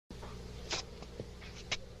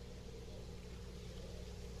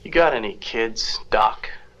You got any kids, Doc?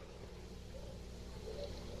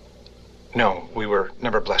 No, we were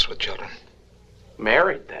never blessed with children.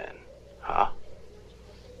 Married then, huh?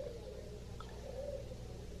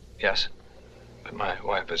 Yes, but my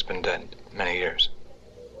wife has been dead many years.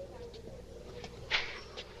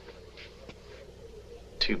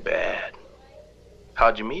 Too bad.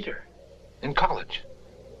 How'd you meet her? In college.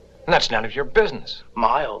 And that's none of your business.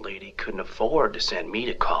 My old lady couldn't afford to send me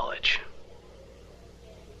to college.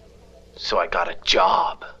 So I got a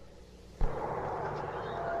job.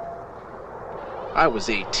 I was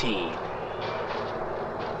 18.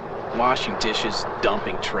 Washing dishes,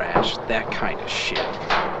 dumping trash, that kind of shit.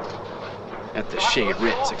 At the Chez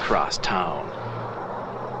Ritz across town.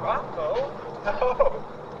 Rocco? No.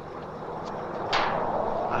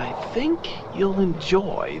 I think you'll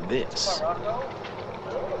enjoy this.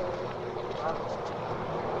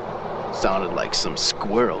 Sounded like some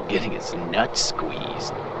squirrel getting his nuts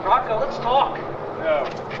squeezed. Rocco, let's talk. No.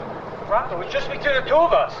 Rocco, it's just between the two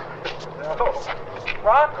of us. No.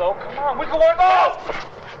 Rocco, come on, we can work. Oh!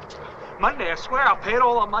 Monday, I swear, I'll pay it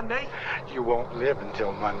all on Monday. You won't live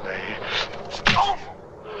until Monday. Oh!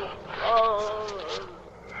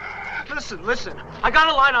 Listen. I got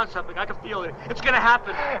a line on something. I can feel it. It's gonna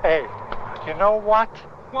happen. Hey, you know what?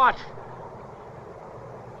 What?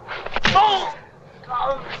 Oh!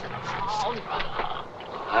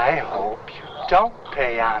 I hope you don't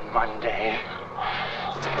pay on Monday.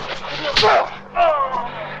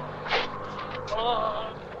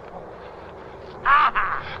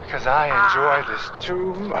 Because I enjoy this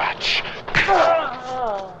too much.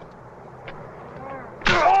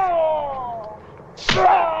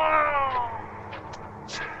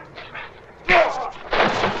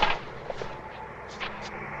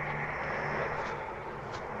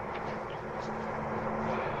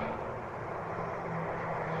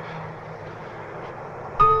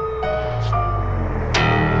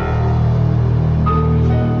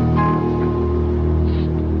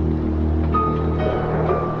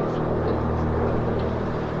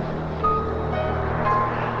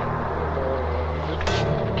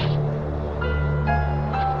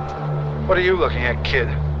 What are you looking at, kid?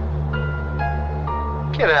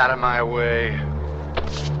 Get out of my way.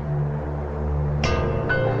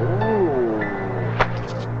 Ooh,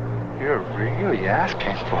 you're really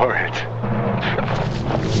asking for it.